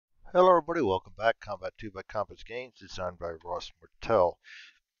Hello, everybody. Welcome back. Combat 2 by Compass Games, designed by Ross Martell.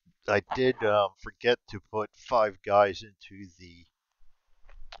 I did forget to put 5 guys into the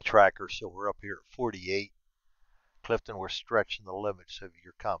tracker, so we're up here at 48. Clifton, we're stretching the limits of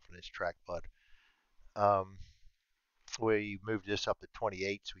your confidence track, bud. Um, we moved this up to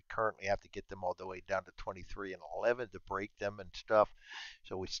 28, so we currently have to get them all the way down to 23 and 11 to break them and stuff.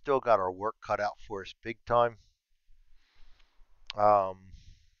 So we still got our work cut out for us big time. Um,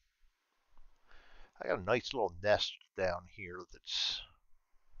 I got a nice little nest down here that's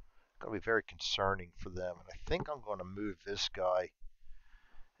going to be very concerning for them. And I think I'm going to move this guy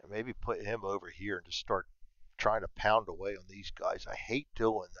and maybe put him over here and just start trying to pound away on these guys. I hate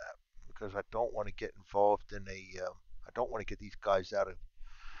doing that because I don't want to get involved in a. I don't want to get these guys out of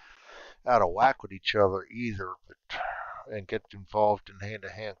whack with each other either, but and get involved in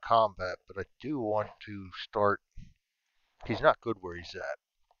hand-to-hand combat. But I do want to start. He's not good where he's at,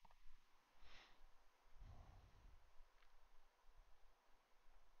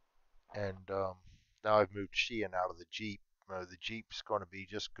 and now I've moved Sheehan out of the Jeep. The Jeep's going to be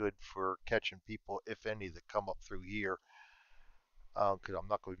just good for catching people, if any, that come up through here, because I'm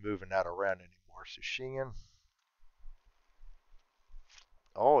not going to be moving that around anymore. So Sheehan,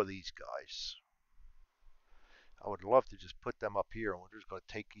 all of these guys, I would love to just put them up here, and we're just going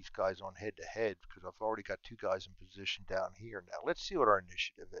to take these guys on head to head because I've already got 2 guys in position down here. Now let's see what our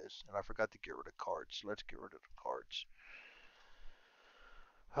initiative is, and I forgot to get rid of cards. So let's get rid of the cards.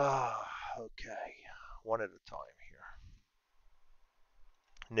 Okay, one at a time here.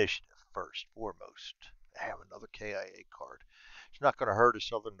 Initiative first, foremost. I have another KIA card. It's not going to hurt us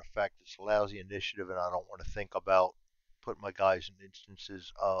other than the fact it's lousy initiative, and I don't want to think about putting my guys in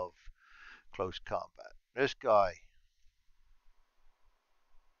instances of close combat. This guy,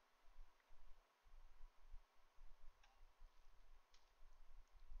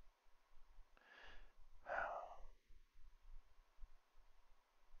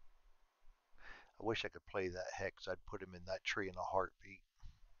 I wish I could play that hex. I'd put him in that tree in a heartbeat.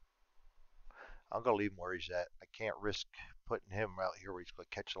 I'm going to leave him where he's at. I can't risk putting him out here where he's going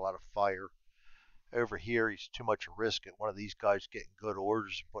to catch a lot of fire. Over here, he's too much a risk at one of these guys getting good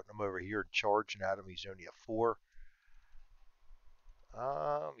orders and putting him over here and charging at him. He's only a 4.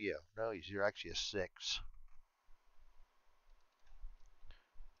 Yeah, no, he's here actually a 6.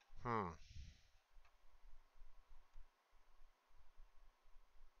 Hmm.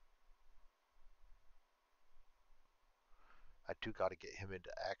 I do got to get him into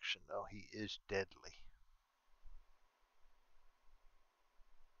action, though. He is deadly.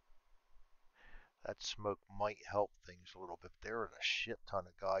 That smoke might help things a little bit. There are a shit ton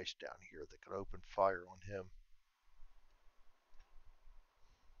of guys down here that could open fire on him.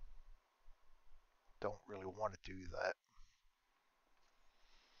 Don't really want to do that.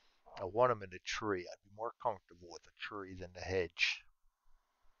 I want him in a tree. I'd be more comfortable with a tree than the hedge.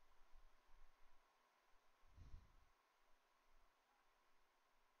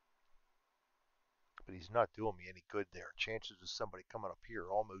 But he's not doing me any good there. Chances of somebody coming up here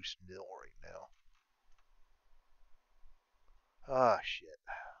are almost nil right now. Ah, shit.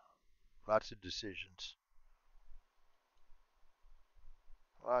 Lots of decisions.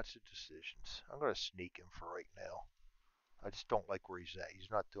 Lots of decisions. I'm going to sneak him for right now. I just don't like where he's at.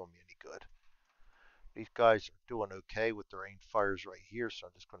 He's not doing me any good. These guys are doing okay with their aim fires right here, so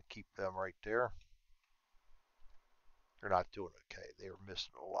I'm just going to keep them right there. They're not doing okay. They are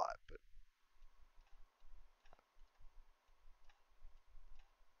missing a lot, but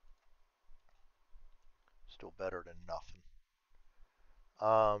still better than nothing.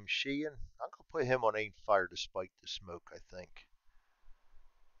 Sheehan, I'm going to put him on aim fire despite the smoke, I think.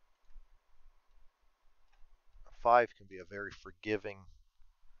 A 5 can be a very forgiving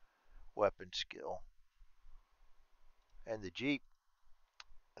weapon skill. And the Jeep,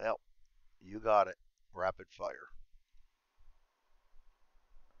 well, you got it. Rapid fire.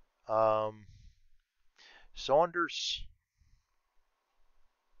 Um, Saunders,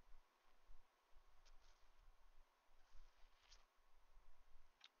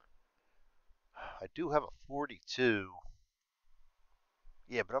 I do have a 42.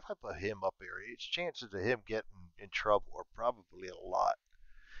 Yeah, but if I put him up there, its chances of him getting in trouble are probably a lot.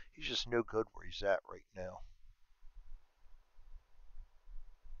 He's just no good where he's at right now.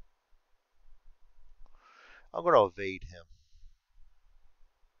 I'm going to evade him.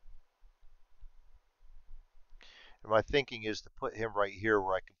 And my thinking is to put him right here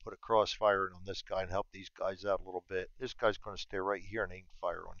where I can put a crossfire on this guy and help these guys out a little bit. This guy's going to stay right here and aim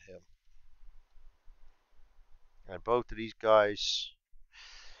fire on him. And both of these guys,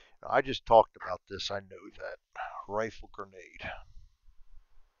 I just talked about this. I know that. Rifle grenade.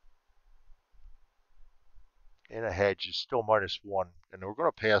 in a hedge is still -1. And we're going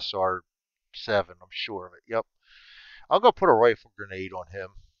to pass our 7, I'm sure of it. Yep. I'll go put a rifle grenade on him.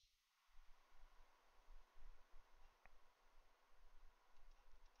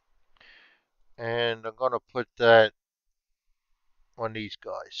 And I'm going to put that on these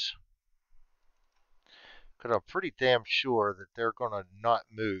guys. Because I'm pretty damn sure that they're going to not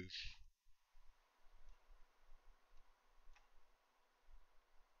move.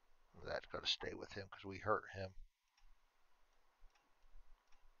 That's got to stay with him because we hurt him.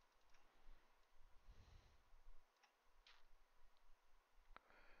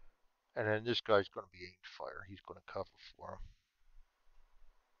 And then this guy's going to be aimed fire. He's going to cover for him.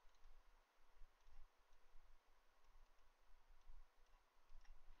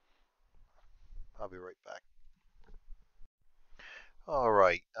 I'll be right back. All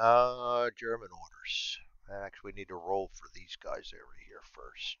right, German orders. Actually, we need to roll for these guys over here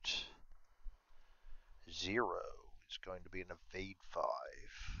first. 0 is going to be an evade 5.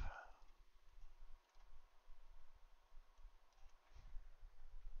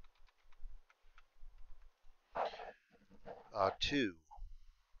 2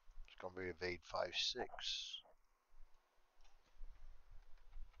 is going to be evade 5, 6.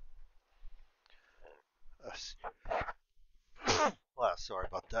 Well, sorry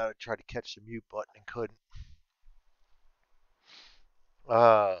about that. I tried to catch the mute button and couldn't.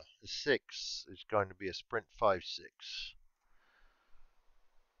 6 is going to be a sprint 5, 6.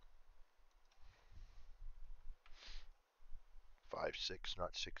 5, 6,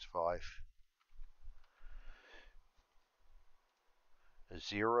 not 6, 5.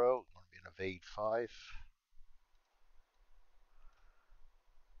 0 is going to be an evade 5.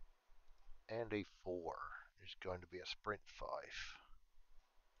 And a 4 is going to be a sprint 5.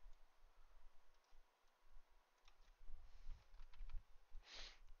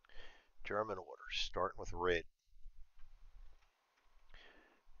 German orders, starting with red.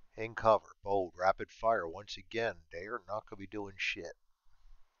 In cover, bold, rapid fire. Once again, they are not going to be doing shit.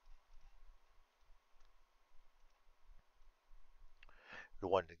 The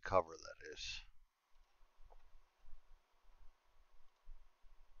one in cover, that is.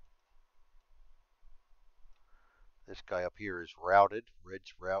 This guy up here is routed.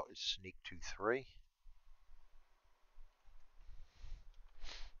 Red's route is sneak 2-3.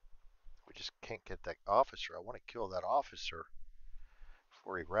 We just can't get that officer. I want to kill that officer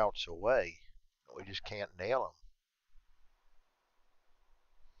before he routes away. We just can't nail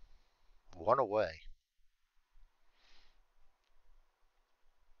him. 1 away.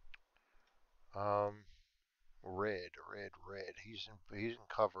 Red, red, red. He's in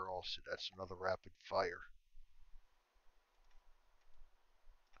cover also. That's another rapid fire.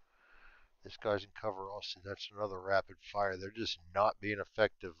 This guy's in cover also. That's another rapid fire. They're just not being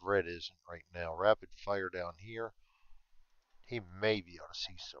effective. Red isn't right now. Rapid fire down here. He may be able to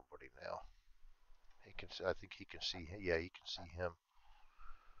see somebody now. He can. I think he can see. Yeah, he can see him.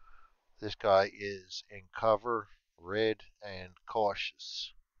 This guy is in cover, red, and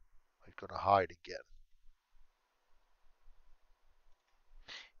cautious. He's going to hide again.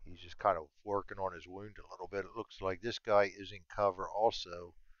 He's just kind of working on his wound a little bit. It looks like this guy is in cover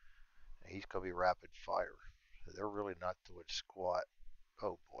also. He's going to be rapid fire. They're really not doing squat.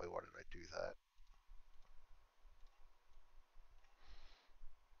 Oh boy, why did I do that?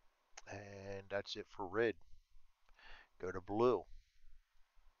 And that's it for red. Go to blue.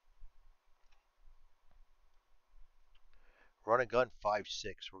 Run and gun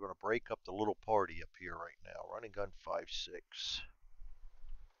 5-6. We're going to break up the little party up here right now. Run and gun 5-6.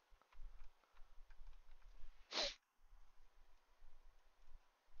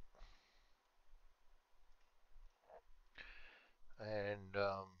 And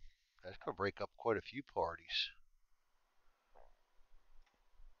that's going to break up quite a few parties.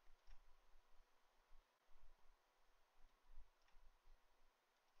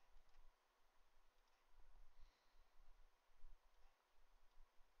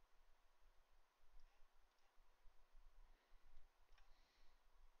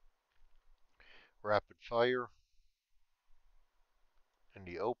 Rapid fire in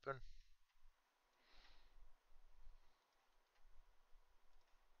the open.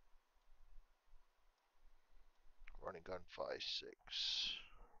 Run and gun 5-6.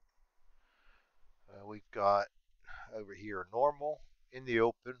 We've got over here normal in the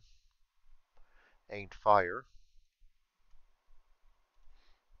open. Aimed fire.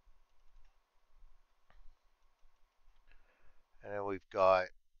 And then we've got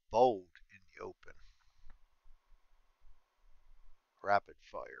bold in the open. Rapid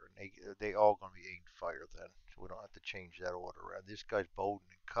fire. And they all going to be aimed fire then. So we don't have to change that order around. This guy's bold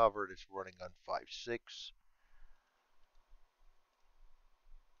and covered. It's running on 5-6.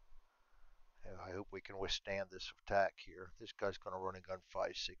 I hope we can withstand this attack here. This guy's going to run a gun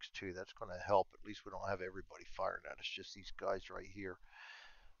 5.62. That's going to help. At least we don't have everybody firing at us, just these guys right here.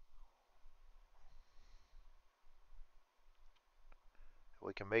 If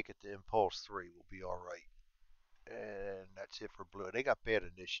we can make it to impulse 3, we'll be all right. And that's it for blue. They got bad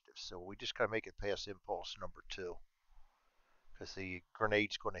initiative, so we just got to make it past impulse number 2. Because the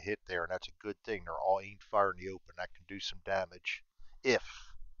grenade's going to hit there, and that's a good thing. They're all aimed fire in the open. That can do some damage. If.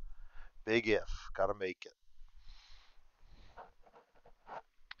 Big if. Got to make it.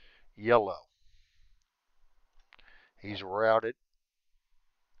 Yellow. He's routed.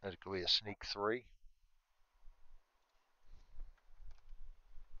 That's going to be a sneak 3.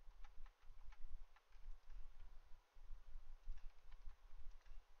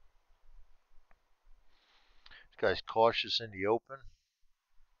 This guy's cautious in the open.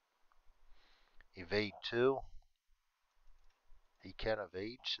 Evade 2. He can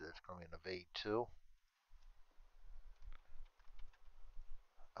evade, so that's going to be an evade 2.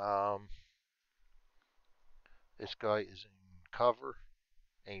 Um, this guy is in cover.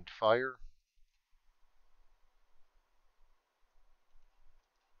 Aimed fire.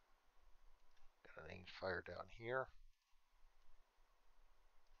 Got an aimed fire down here.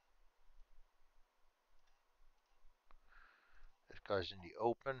 This guy's in the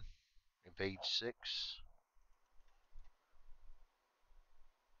open. Evade 6.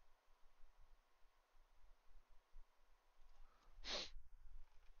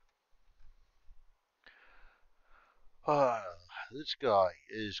 Uh, this guy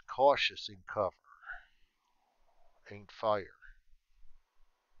is cautious in cover. Aimed fire.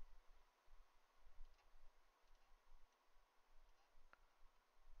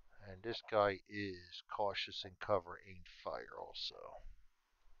 And this guy is cautious in cover, aimed fire also.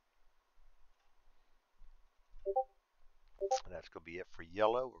 And that's going to be it for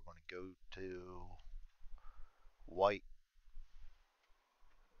yellow. We're going to go to white.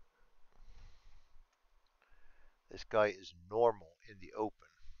 This guy is normal in the open.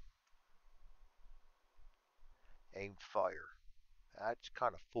 Aimed fire. That's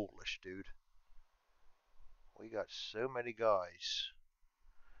kind of foolish, dude. We got so many guys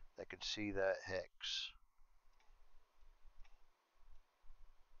that can see that hex.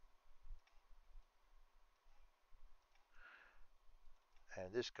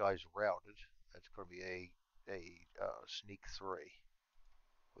 And this guy's routed. That's going to be a sneak 3.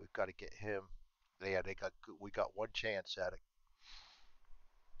 We've got to get him. Yeah, we got one chance at it.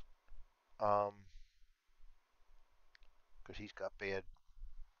 Because he's got bad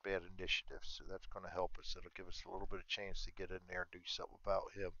initiative, so that's going to help us. It'll give us a little bit of chance to get in there and do something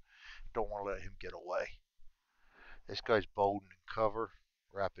about him. Don't want to let him get away. This guy's bold and cover,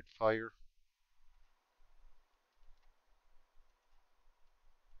 rapid fire.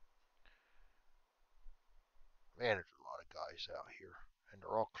 Man, there's a lot of guys out here, and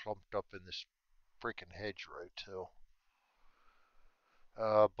they're all clumped up in this freaking hedgerow too.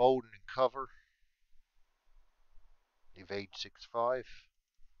 Bold and cover, evade 6-5.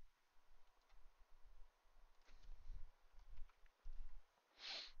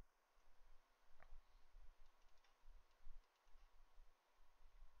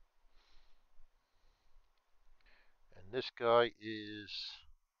 And this guy is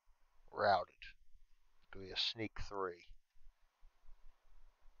routed. It's going to be a sneak 3.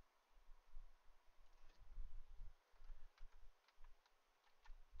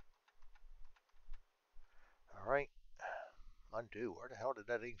 All right. Undo. Where the hell did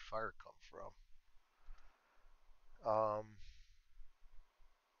that ink fire come from?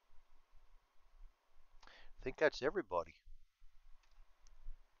 I think that's everybody.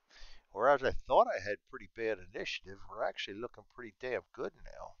 Whereas I thought I had pretty bad initiative, we're actually looking pretty damn good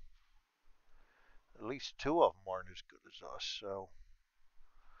now. At least 2 of them aren't as good as us, so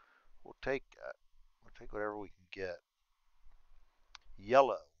we'll take that. We'll take whatever we can get.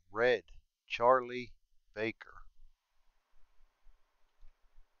 Yellow, red, Charlie, Baker.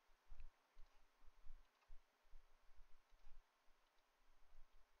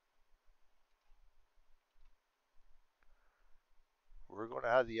 We're going to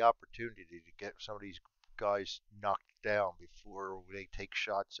have the opportunity to get some of these guys knocked down before they take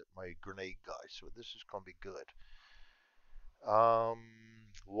shots at my grenade guys. So this is going to be good.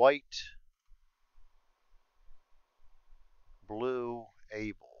 White, blue,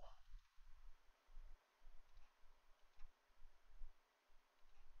 able.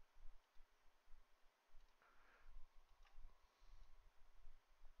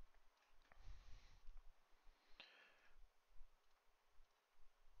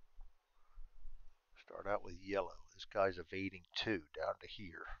 Start out with yellow. This guy's evading 2 down to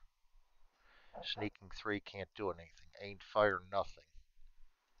here. Sneaking 3 can't do anything. Ain't fire nothing.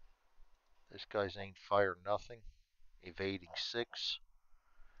 This guy's ain't fire nothing. Evading 6.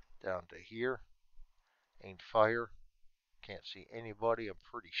 Down to here. Ain't fire. Can't see anybody. I'm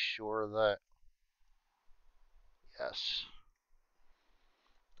pretty sure of that. Yes.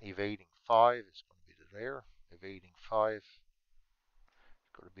 Evading 5 is going to be there. Evading 5 is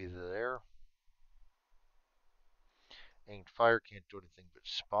going to be there. Ain't fire. Can't do anything but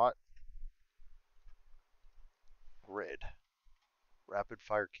spot. Red. Rapid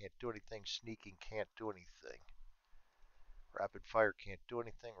fire can't do anything. Sneaking can't do anything. Rapid fire can't do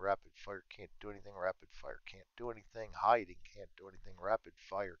anything. Rapid fire can't do anything. Rapid fire can't do anything. Hiding can't do anything. Rapid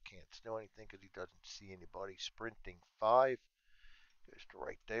fire can't do anything because he doesn't see anybody. Sprinting 5 goes to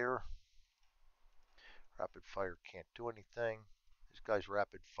right there. Rapid fire can't do anything. This guy's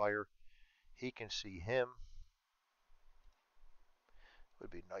rapid fire. He can see him. Would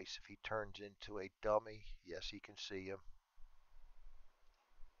be nice if he turns into a dummy. Yes, he can see him.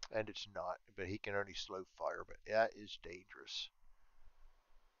 And it's not, but he can only slow fire, but that is dangerous.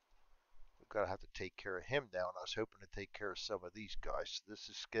 We're going to have to take care of him now. I was hoping to take care of some of these guys. So this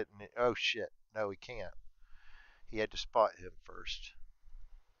is getting it. Oh, shit. No, he can't. He had to spot him first.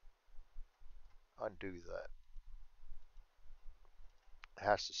 Undo that.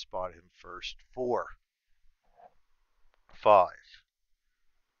 Has to spot him first. 4. 5.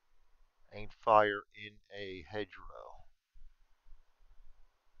 Ain't fire in a hedgerow.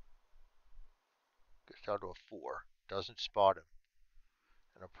 Gets down to a 4. Doesn't spot him.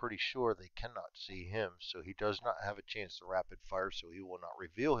 And I'm pretty sure they cannot see him, so he does not have a chance to rapid fire, so he will not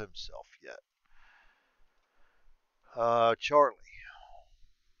reveal himself yet. Charlie.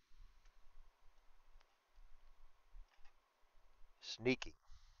 Sneaking.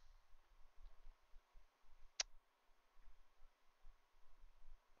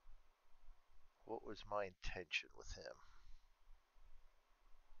 What was my intention with him?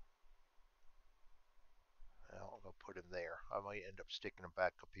 Well, I'm going to put him there. I might end up sticking him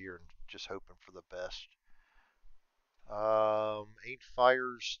back up here and just hoping for the best. 8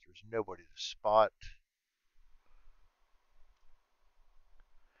 fires. There's nobody to spot.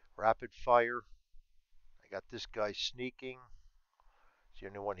 Rapid fire. I got this guy sneaking. It's the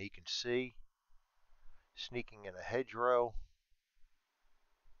only one he can see. Sneaking in a hedgerow.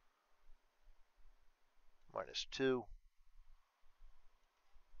 -2.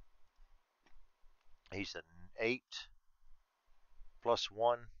 He's an 8.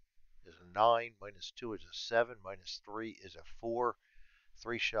 +1 is a 9. -2 is a 7. -3 is a 4.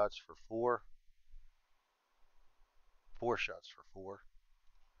 3 shots for 4. 4 shots for 4.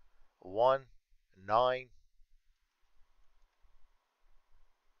 A 1, a 9,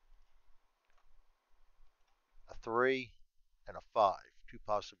 a 3, and a 5. 2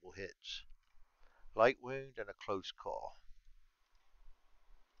 possible hits. Light wound and a close call.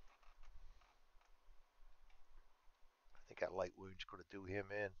 I think that light wound's going to do him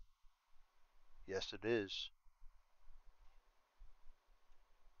in. Yes, it is.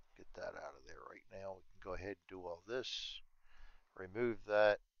 Get that out of there right now. We can go ahead and do all this. Remove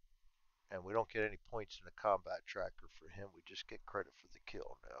that. And we don't get any points in the combat tracker for him. We just get credit for the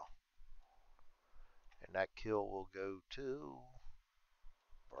kill now. And that kill will go to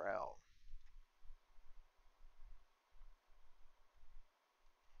Brown.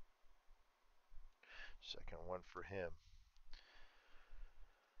 Second one for him.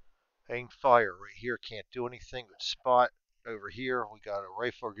 Ain't fire right here. Can't do anything but spot. Over here, we got a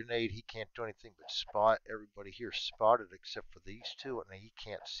rifle grenade. He can't do anything but spot. Everybody here spotted except for these two, and he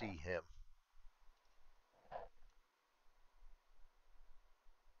can't see him.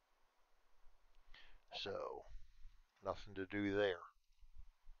 So, nothing to do there.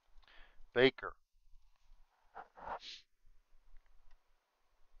 Baker.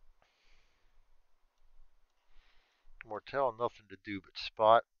 Mortel, nothing to do but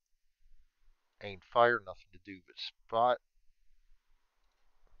spot. Ain't fire, nothing to do but spot.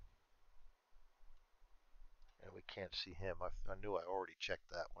 And we can't see him. I knew I already checked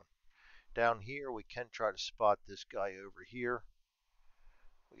that one. Down here, we can try to spot this guy over here.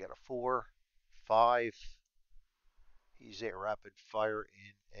 We got a 4, 5. He's a rapid fire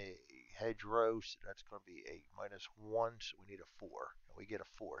in a hedgerow, so that's going to be a -1, so we need a 4. And we get a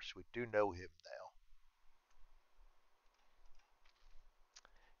 4, so we do know him now.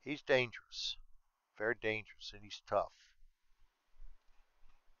 He's dangerous. Very dangerous, and he's tough.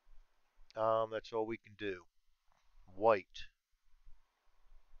 That's all we can do. White.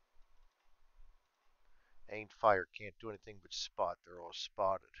 Ain't fire. Can't do anything but spot. They're all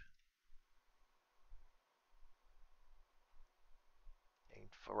spotted.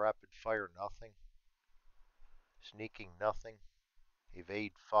 Ain't rapid fire nothing. Sneaking nothing.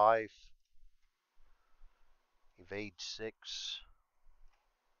 Evade 5. Evade 6.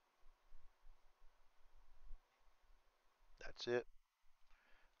 That's it.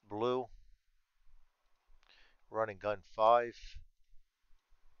 Blue. Running gun 5.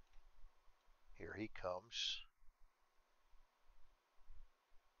 Here he comes.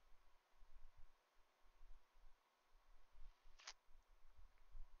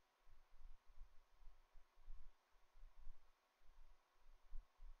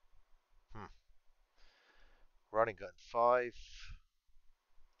 Running gun 5.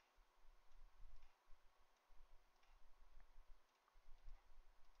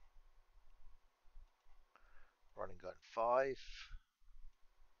 Running gun 5.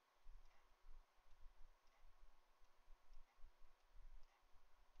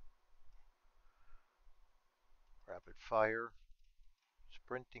 Rapid fire.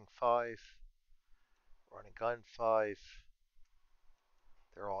 Sprinting 5. Running gun 5.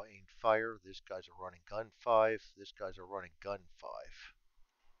 They're all aimed fire. This guy's a running gun 5. This guy's a running gun 5.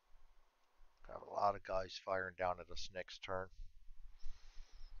 Got a lot of guys firing down at us next turn.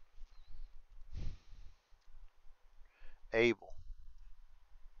 Able.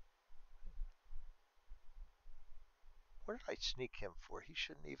 What did I sneak him for? He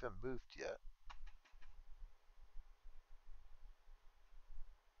shouldn't even moved yet.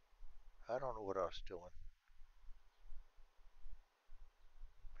 I don't know what I was doing.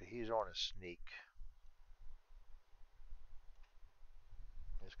 But he's on a sneak.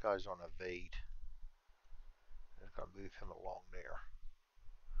 This guy's on evade. I'm going to move him along there.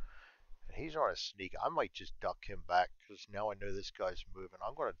 And he's on a sneak. I might just duck him back because now I know this guy's moving.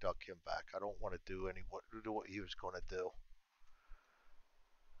 I'm going to duck him back. I don't want to do what he was going to do.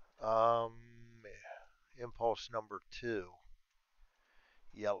 Impulse number 2.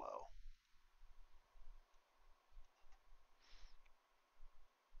 Yellow.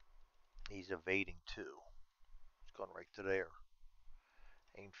 He's evading 2. He's going right to there.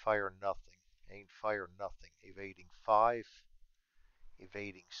 Ain't fire nothing. Ain't fire nothing. Evading 5.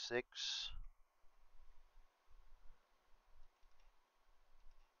 Evading 6.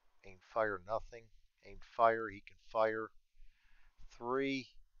 Ain't fire nothing. Ain't fire. He can fire 3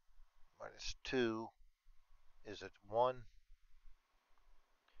 minus 2 is at 1.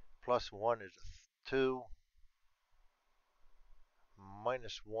 Plus 1 is a 2.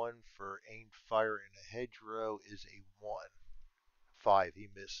 Minus 1 for aimed fire in a hedgerow is a 1. 5, he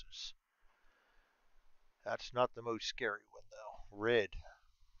misses. That's not the most scary one though. Red.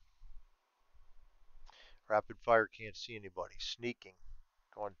 Rapid fire, can't see anybody. Sneaking.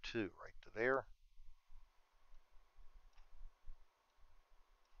 Going 2 right to there.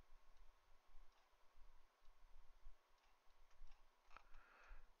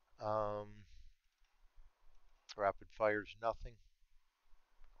 Rapid fires nothing.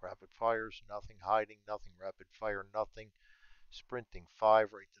 Rapid fires nothing. Hiding nothing. Rapid fire nothing. Sprinting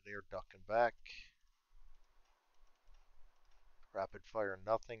 5 right to there. Ducking back. Rapid fire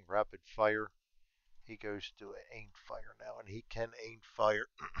nothing. Rapid fire. He goes to an aimed fire now, and he can aim fire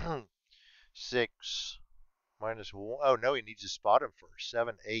 6 minus 1. Oh no, he needs to spot him first.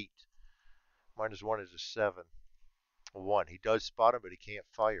 7, 8 minus 1 is a 7. 1. He does spot him, but he can't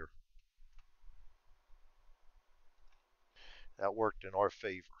fire. That worked in our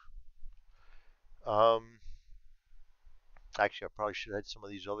favor. Actually, I probably should have had some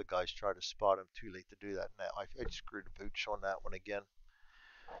of these other guys try to spot him. Too late to do that now. I screwed the booch on that one again.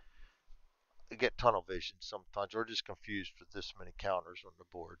 I get tunnel vision sometimes, or just confused with this many counters on the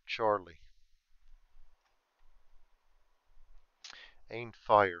board. Charlie. Aimed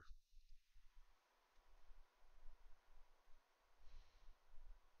fire.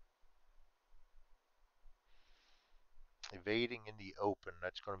 Evading in the open.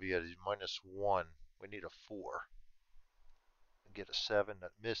 That's going to be a minus 1. We need a 4. Get a 7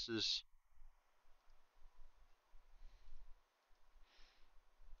 that misses.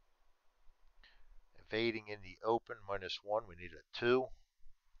 Evading in the open, minus 1. We need a 2.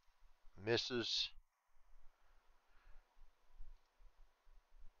 Misses.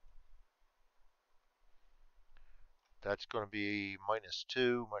 That's going to be minus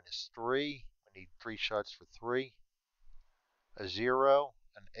 2, minus 3. We need 3 shots for 3. A 0,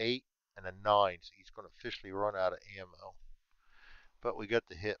 an 8, and a 9. So he's going to officially run out of ammo. But we got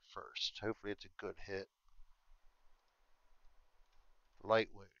the hit first. Hopefully it's a good hit. Light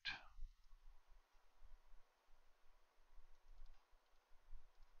wound.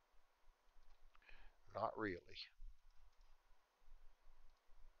 Not really.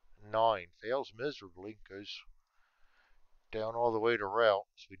 9. Fails miserably. Goes down all the way to route,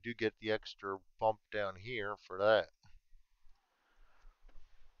 so we do get the extra bump down here for that.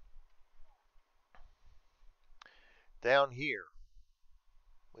 Down here,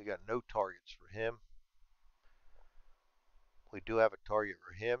 we got no targets for him. We do have a target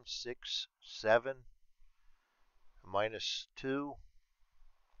for him, 6, 7, -2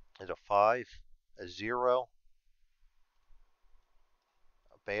 is a 5, a 0,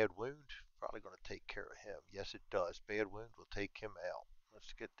 a bad wound. Probably going to take care of him. Yes, it does. Bad wound will take him out.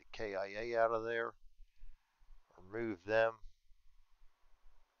 Let's get the KIA out of there. Remove them.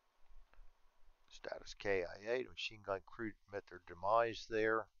 Status KIA. The machine gun crew met their demise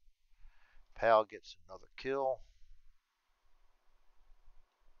there. Pal gets another kill.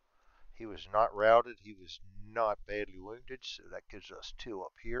 He was not routed. He was not badly wounded, so that gives us 2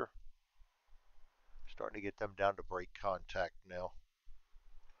 up here. Starting to get them down to break contact now.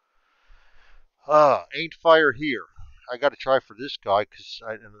 Ain't fire here. I got to try for this guy because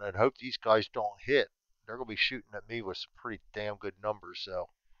I hope these guys don't hit. They're going to be shooting at me with some pretty damn good numbers, though.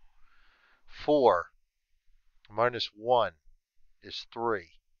 4 -1 is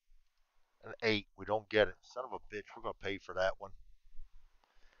 3. An 8. We don't get it. Son of a bitch. We're going to pay for that one.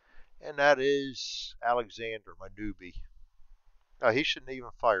 And that is Alexander, my newbie. He shouldn't have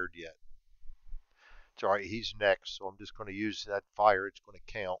even fired yet. It's alright. He's next, so I'm just going to use that fire. It's going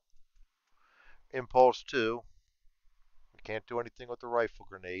to count. Impulse 2. We can't do anything with the rifle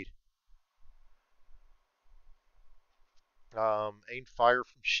grenade. Aim fire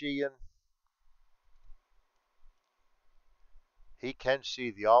from Sheehan. He can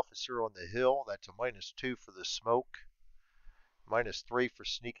see the officer on the hill. That's a -2 for the smoke. -3 for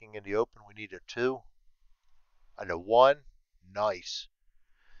sneaking in the open. We need a 2. And a 1. Nice.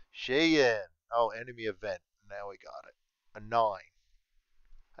 Sheehan. Oh, enemy event. Now we got it. A 9.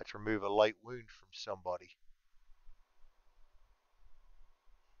 Let's remove a light wound from somebody.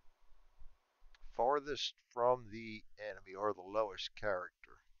 Farthest from the enemy, or the lowest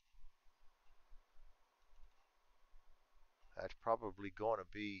character. That's probably going to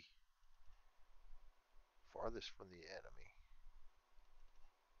be farthest from the enemy.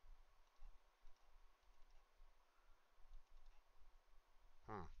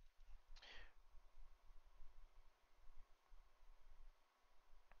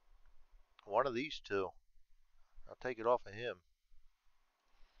 One of these two. I'll take it off of him.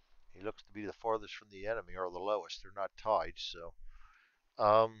 He looks to be the farthest from the enemy, or the lowest. They're not tied, so.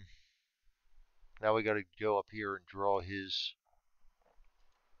 Now we got to go up here and draw his.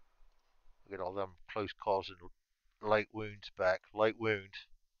 Get all them close calls and light wounds back. Light wound.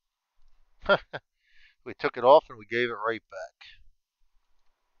 We took it off and we gave it right back.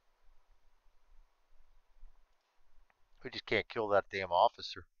 We just can't kill that damn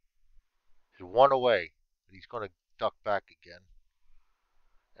officer. He's 1 away, but he's going to duck back again.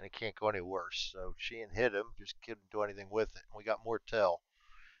 And it can't go any worse. So Sheehan hit him, just couldn't do anything with it. And we got Mortel.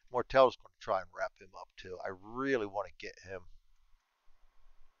 Mortel's going to try and wrap him up too. I really want to get him.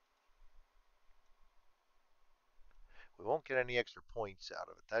 We won't get any extra points out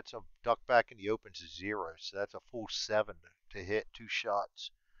of it. That's a duck back in the open's a 0, so that's a full 7 to hit 2 shots.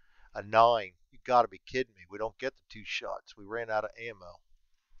 A 9. You got to be kidding me. We don't get the 2 shots. We ran out of ammo.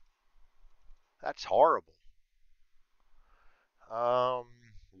 That's horrible.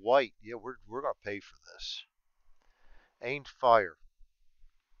 White. Yeah, we're gonna pay for this. Ain't fire.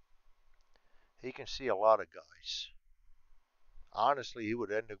 He can see a lot of guys. Honestly, he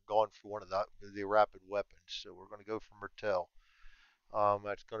would end up going for one of the rapid weapons. So we're gonna go for Mertel.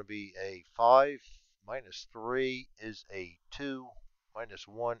 That's gonna be a 5. -3 is a 2.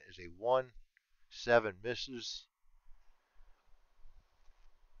 -1 is a 1. 7 misses.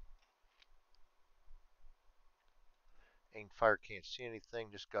 Ain't fire, can't see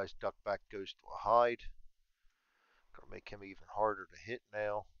anything. This guy's duck back goes to a hide. Gonna make him even harder to hit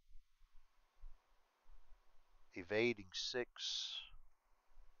now. Evading 6.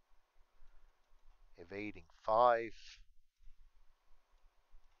 Evading 5.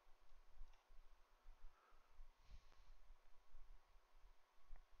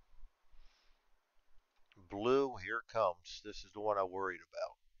 Blue, here comes. This is the one I worried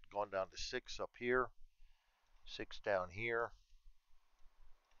about. Going down to 6 up here. 6 down here.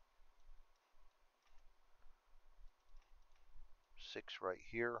 6 right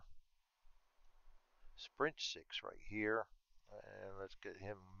here. Sprint 6 right here. And let's get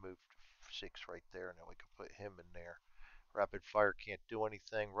him moved to 6 right there, and then we can put him in there. Rapid fire can't do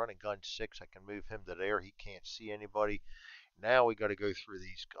anything. Running gun 6, I can move him to there. He can't see anybody. Now we got to go through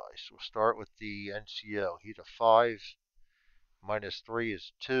these guys. We'll start with the NCO. He's a 5. -3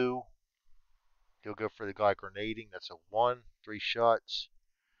 is 2. He'll go for the guy grenading. That's a 1, 3 shots.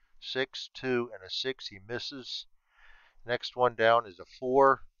 6, 2, and a 6. He misses. Next one down is a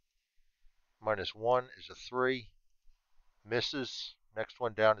 4. -1 is a 3. Misses. Next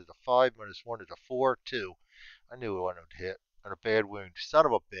one down is a 5. -1 is a 4. 2. I knew one would hit. And a bad wound. Son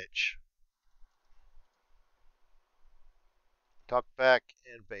of a bitch. Tuck back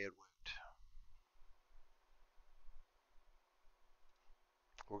and bad wound.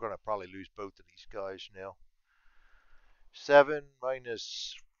 We're going to probably lose both of these guys now. 7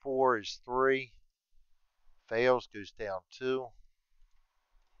 -4 is 3. Fails, goes down 2.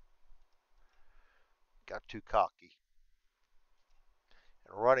 Got too cocky.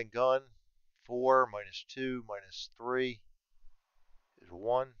 And run and gun. 4 -2 -3 is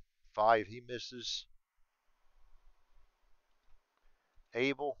 1. 5, he misses.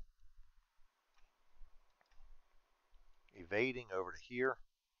 Able. Evading over to here.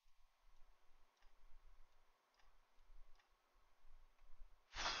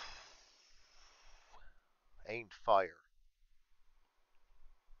 Aimed fire.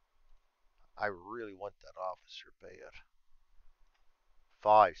 I really want that officer bad.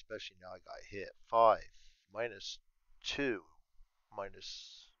 5, especially now I got hit. 5 -2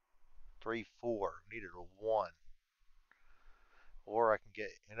 -3, 4. Needed a 1. Or I can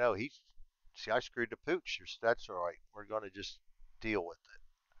get, he's, see, I screwed the pooch. That's all right. We're going to just deal with it.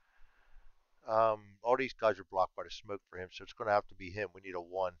 All these guys are blocked by the smoke for him, so it's going to have to be him. We need a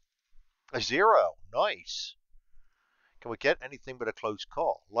 1. A 0. Nice. Can we get anything but a close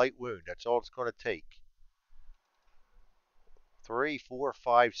call? Light wound. That's all it's going to take. 3, 4,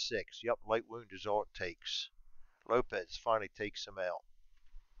 5, 6. Yep, light wound is all it takes. Lopez finally takes him out.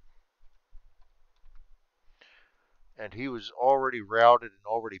 And he was already routed and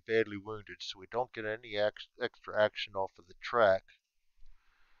already badly wounded, so we don't get any extra action off of the track.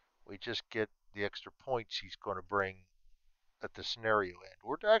 We just get the extra points he's going to bring at the scenario end.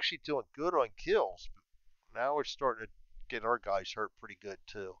 We're actually doing good on kills, but now we're starting to get our guys hurt pretty good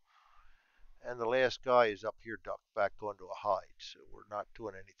too. And the last guy is up here ducked back onto a hide, so we're not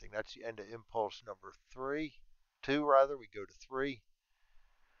doing anything. That's the end of impulse number 3. 2 rather, we go to 3.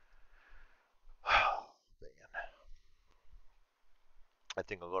 Man. I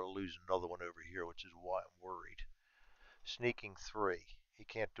think I'm going to lose another one over here, which is why I'm worried. Sneaking 3. He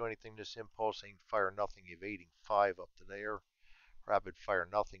can't do anything this impulse. Ain't fire nothing. Evading 5 up to there. Rapid fire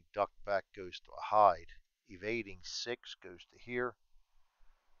nothing. Duck back goes to a hide. Evading 6 goes to here.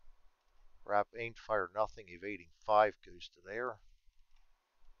 Ain't fire nothing. Evading 5 goes to there.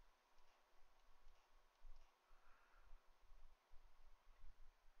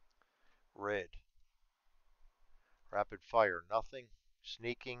 Red. Rapid fire nothing.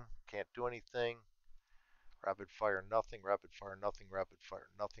 Sneaking. Can't do anything. Rapid fire nothing. Rapid fire nothing. Rapid fire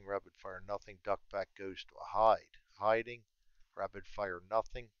nothing. Rapid fire nothing. Duck back goes to a hide. Hiding. Rapid fire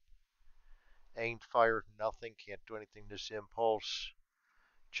nothing. Aimed fire nothing. Can't do anything this impulse.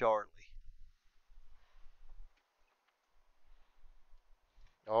 Charlie.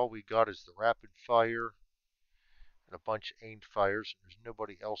 All we got is the rapid fire and a bunch of aimed fires, and there's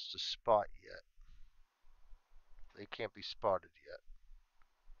nobody else to spot yet. They can't be spotted yet.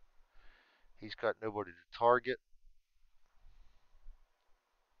 He's got nobody to target.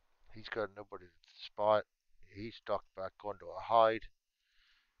 He's got nobody to spot. He's ducked back onto a hide.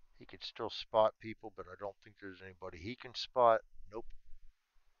 He can still spot people, but I don't think there's anybody he can spot. Nope.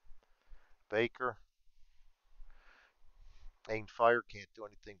 Baker. Aimed fire, can't do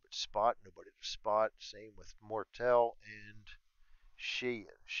anything but spot. Nobody to spot. Same with Mortel and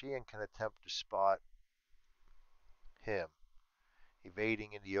Sheehan. Sheehan can attempt to spot him.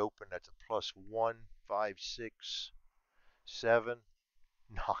 Evading in the open, that's a +1, 5, 6, 7,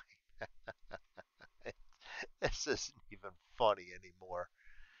 9. This isn't even funny anymore.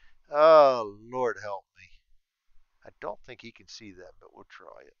 Oh, Lord help me. I don't think he can see them, but we'll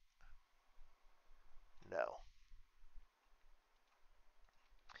try it. No.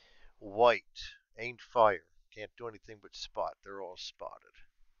 White. Aimed fire. Can't do anything but spot. They're all spotted.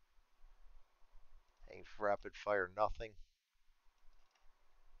 Aimed rapid fire, nothing.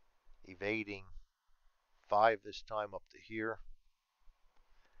 Evading 5 this time up to here.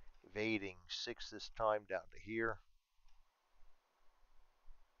 Evading 6 this time down to here.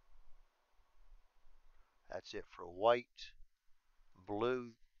 That's it for white.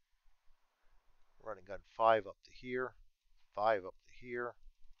 Blue. Running gun 5 up to here. 5 up to here.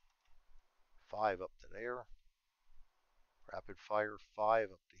 5 up to there. Rapid fire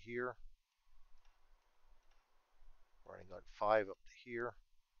 5 up to here. Running gun 5 up to here.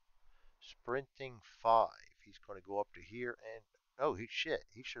 Sprinting 5. He's going to go up to here and, oh, he should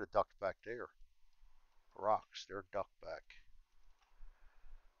have ducked back there. Rocks, they're duck back.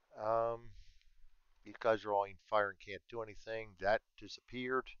 These guys are all in fire and can't do anything. That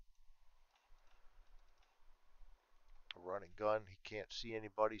disappeared. Run and gun. He can't see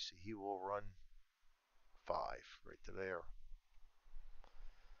anybody, so he will run 5 right to there.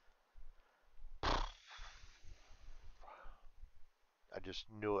 I just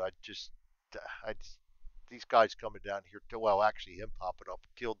knew. I just, these guys coming down here. Well, actually, him popping up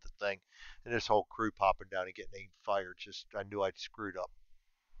killed the thing, and this whole crew popping down and getting aimed fired. Just, I knew I'd screwed up.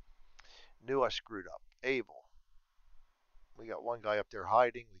 Knew I screwed up. Able. We got one guy up there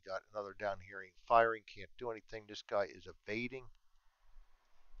hiding. We got another down here firing. Can't do anything. This guy is evading.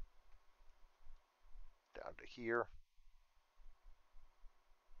 Down to here.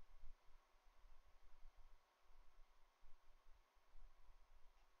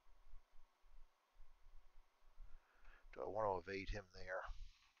 Do I want to evade him there?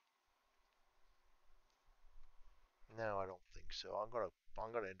 No, I don't think so. I'm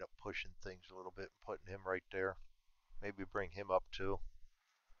gonna end up pushing things a little bit and putting him right there. Maybe bring him up too.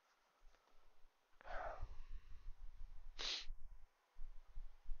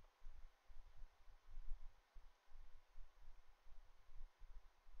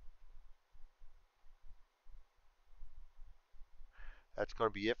 That's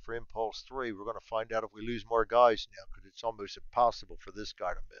going to be it for Impulse 3. We're going to find out if we lose more guys now because it's almost impossible for this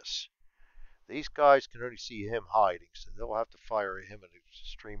guy to miss. These guys can only see him hiding, so they'll have to fire at him at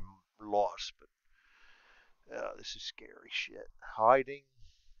extreme loss. But this is scary shit. Hiding,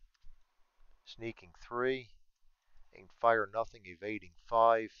 sneaking 3, aim fire nothing, evading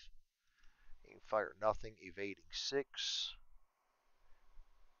 5, aim fire nothing, evading 6,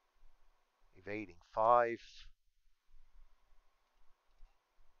 evading 5,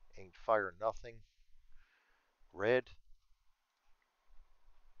 aim fire nothing, red,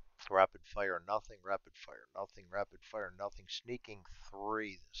 rapid fire nothing, rapid fire nothing, rapid fire nothing, sneaking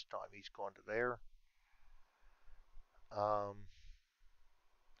 3 this time. He's going to there.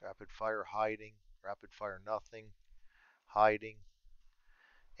 Rapid fire hiding, rapid fire nothing, hiding,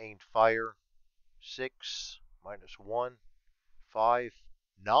 aimed fire 6, -1, 5,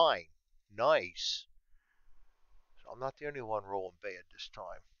 9. Nice. So I'm not the only one rolling bad this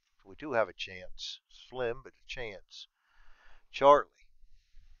time. So we do have a chance. Slim, but a chance. Charlie.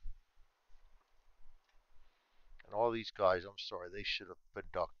 And all these guys, I'm sorry, they should have been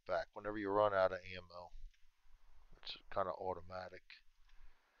ducked back. Whenever you run out of ammo, it's kind of automatic.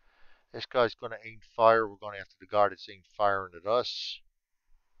 This guy's going to aim fire. We're going after the guy that's aimed firing at us.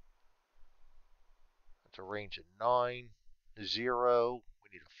 That's a range of 9. 0. We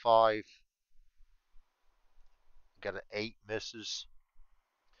need a 5. Got an 8, misses.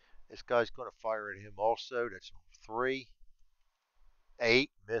 This guy's going to fire at him also. That's 3.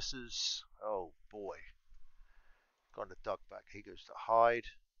 8, misses. Oh boy. Going to duck back. He goes to hide.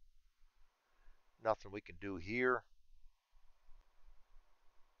 Nothing we can do here.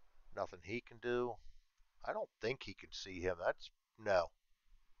 Nothing he can do. I don't think he can see him. No.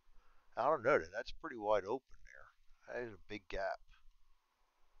 I don't know. That's pretty wide open there. That is a big gap.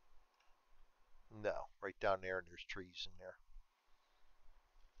 No. Right down there, and there's trees in there.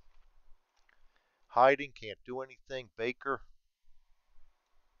 Hiding. Can't do anything. Baker.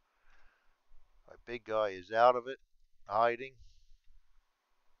 My big guy is out of it. Hiding.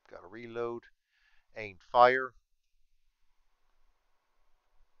 Got to reload. Aim fire.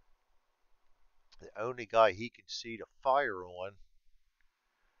 The only guy he can see to fire on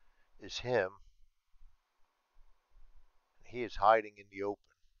is him. He is hiding in the open.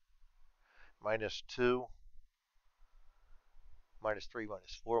 -2, -3,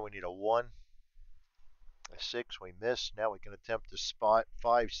 -4. We need a 1. A 6. We miss. Now we can attempt to spot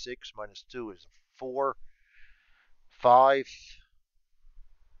 5, 6. -2 is a 4. 5.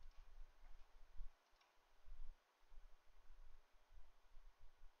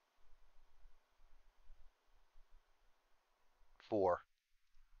 4.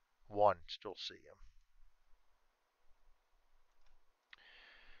 1. Still see him.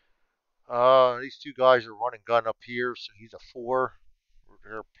 These two guys are running gun up here, so he's a 4.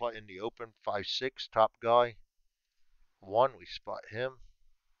 They're in the open. 5, 6. Top guy. 1. We spot him.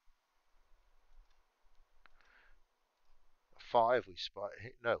 5. We spot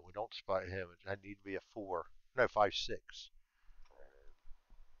him. No, we don't spot him. I need to be a 4. No, 5, 6.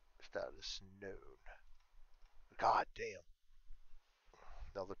 Status known. God damn.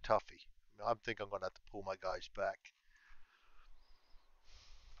 Another toughie. I think I'm going to have to pull my guys back.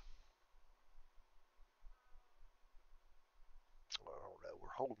 I don't know. We're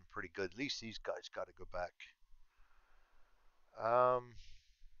holding pretty good. At least these guys got to go back. Um,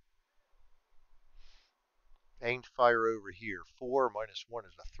 Aimed fire over here. 4 minus 1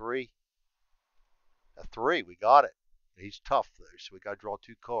 is a 3. A 3. We got it. He's tough, though, so we got to draw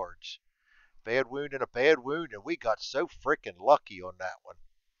 2 cards. Bad wound and a bad wound, and we got so freaking lucky on that one.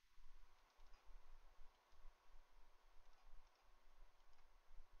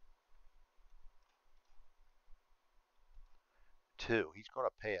 2. He's going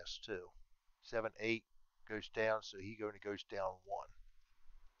to pass, too. 7, 8 goes down, so he only goes down 1.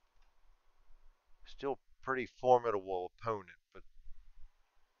 Still pretty formidable opponent, but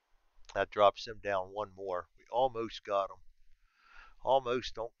that drops him down 1 more. We almost got him.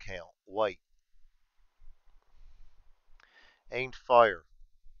 Almost don't count. White. Aimed fire.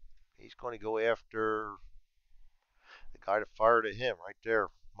 He's going to go after the guy that fired at him right there.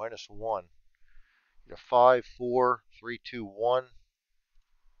 Minus 1. A 5, 4, 3, 2, 1.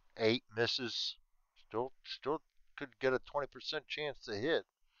 8 misses. Still could get a 20% chance to hit.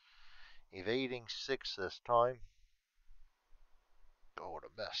 Evading 6 this time. Oh, what a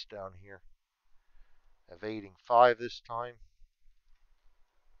mess down here. Evading 5 this time.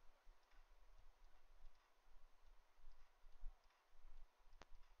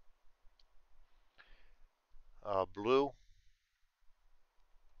 Blue.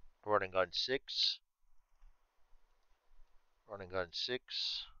 Running gun 6. Running gun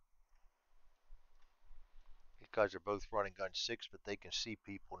 6. These guys are both running gun 6, but they can see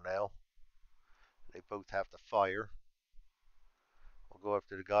people now. They both have to fire. We'll go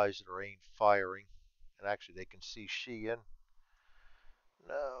after the guys that are aimed firing. And actually, they can see Sheehan.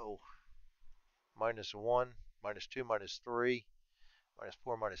 No. Minus 1, minus 2, minus 3, minus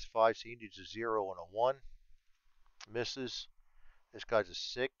 4, minus 5. So he needs a 0 and a 1. Misses. This guy's a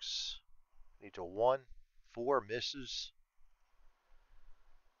 6. Needs a 1. 4 misses.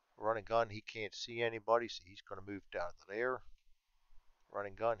 Running gun, he can't see anybody, so he's going to move down to there.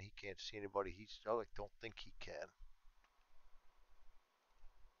 Running gun, he can't see anybody. I don't think he can.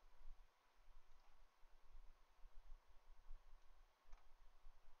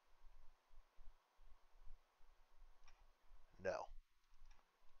 No.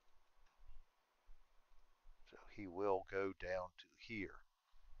 So he will go down to here.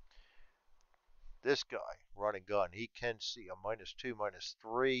 This guy, running gun, he can see a minus 2, minus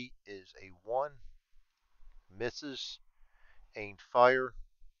 3 is a 1. Misses. Aimed fire.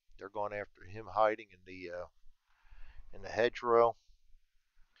 They're going after him hiding in the hedgerow.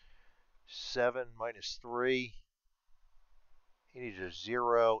 7 minus 3. He needs a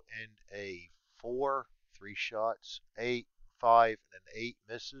 0 and a 4. 3 shots. 8, 5, and an 8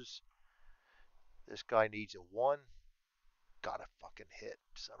 misses. This guy needs a 1. Got a fucking hit,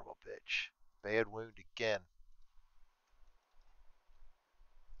 son of a bitch. Bad wound again.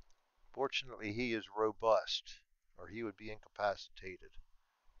 Fortunately, he is robust, or he would be incapacitated.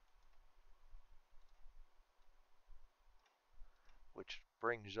 Which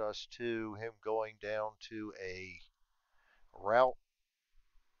brings us to him going down to a route.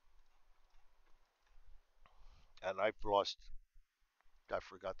 And I forgot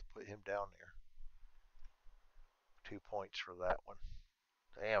to put him down there. 2 points for that one.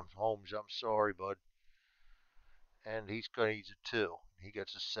 Damn, Holmes, I'm sorry, bud. And he's going to use a 2. He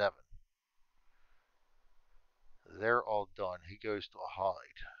gets a 7. They're all done. He goes to a hide.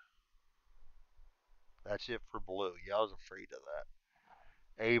 That's it for blue. Yeah, I was afraid of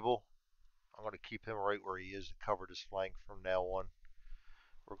that. Abel, I'm going to keep him right where he is to cover this flank from now on.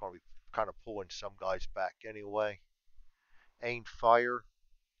 We're going to be kind of pulling some guys back anyway. Aimed fire.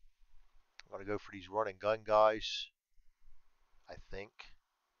 I'm going to go for these running gun guys. I think.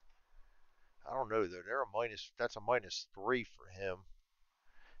 I don't know though. That's a minus 3 for him.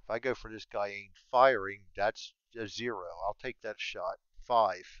 If I go for this guy aimed firing, that's a 0. I'll take that shot.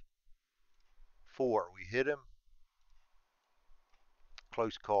 5. 4. We hit him.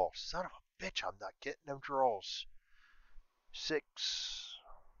 Close call. Son of a bitch, I'm not getting them draws. 6.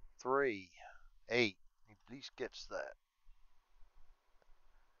 3. 8. He at least gets that.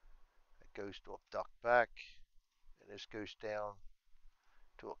 It goes to a duck back. And this goes down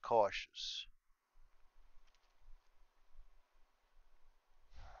to a cautious.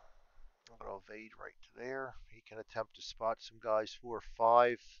 I'm going to evade right to there. He can attempt to spot some guys. 4,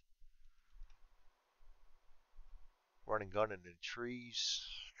 5. Running gun in the trees.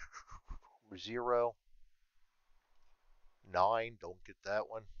 0. 9. Don't get that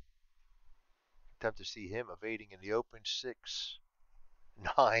one. Attempt to see him evading in the open. 6.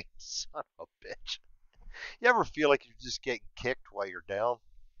 9. Son of a bitch. You ever feel like you're just getting kicked while you're down?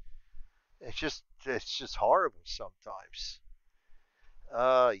 It's just horrible sometimes.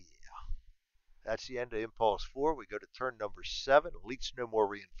 Yeah. That's the end of Impulse 4. We go to turn number 7. At least no more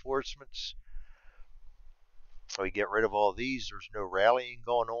reinforcements. So we get rid of all these. There's no rallying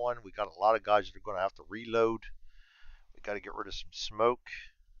going on. We got a lot of guys that are going to have to reload. We got to get rid of some smoke.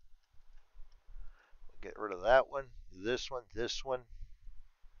 Get rid of that one, this one, this one,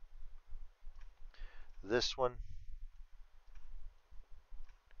 this one,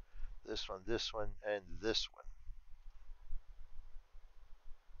 this one, this one, and this one.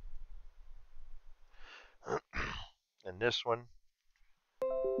 And this one.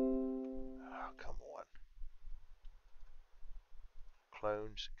 Oh, come on.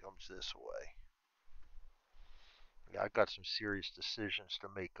 Clones comes this way. Yeah, I got some serious decisions to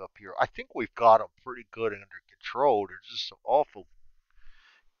make up here. I think we've got them pretty good and under control. There's just some awful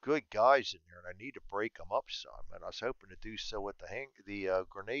good guys in there, and I need to break them up some. And I was hoping to do so with the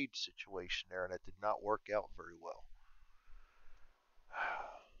grenade situation there, and it did not work out very well.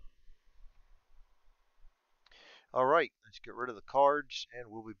 All right, let's get rid of the cards, and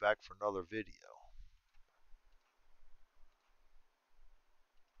we'll be back for another video.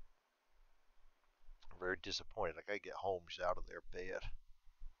 I'm very disappointed. I gotta get Holmes out of there bad.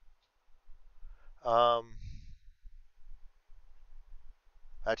 Um,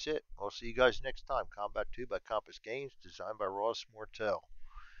 that's it. I'll see you guys next time. Combat 2 by Compass Games, designed by Ross Mortel.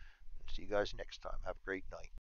 See you guys next time. Have a great night.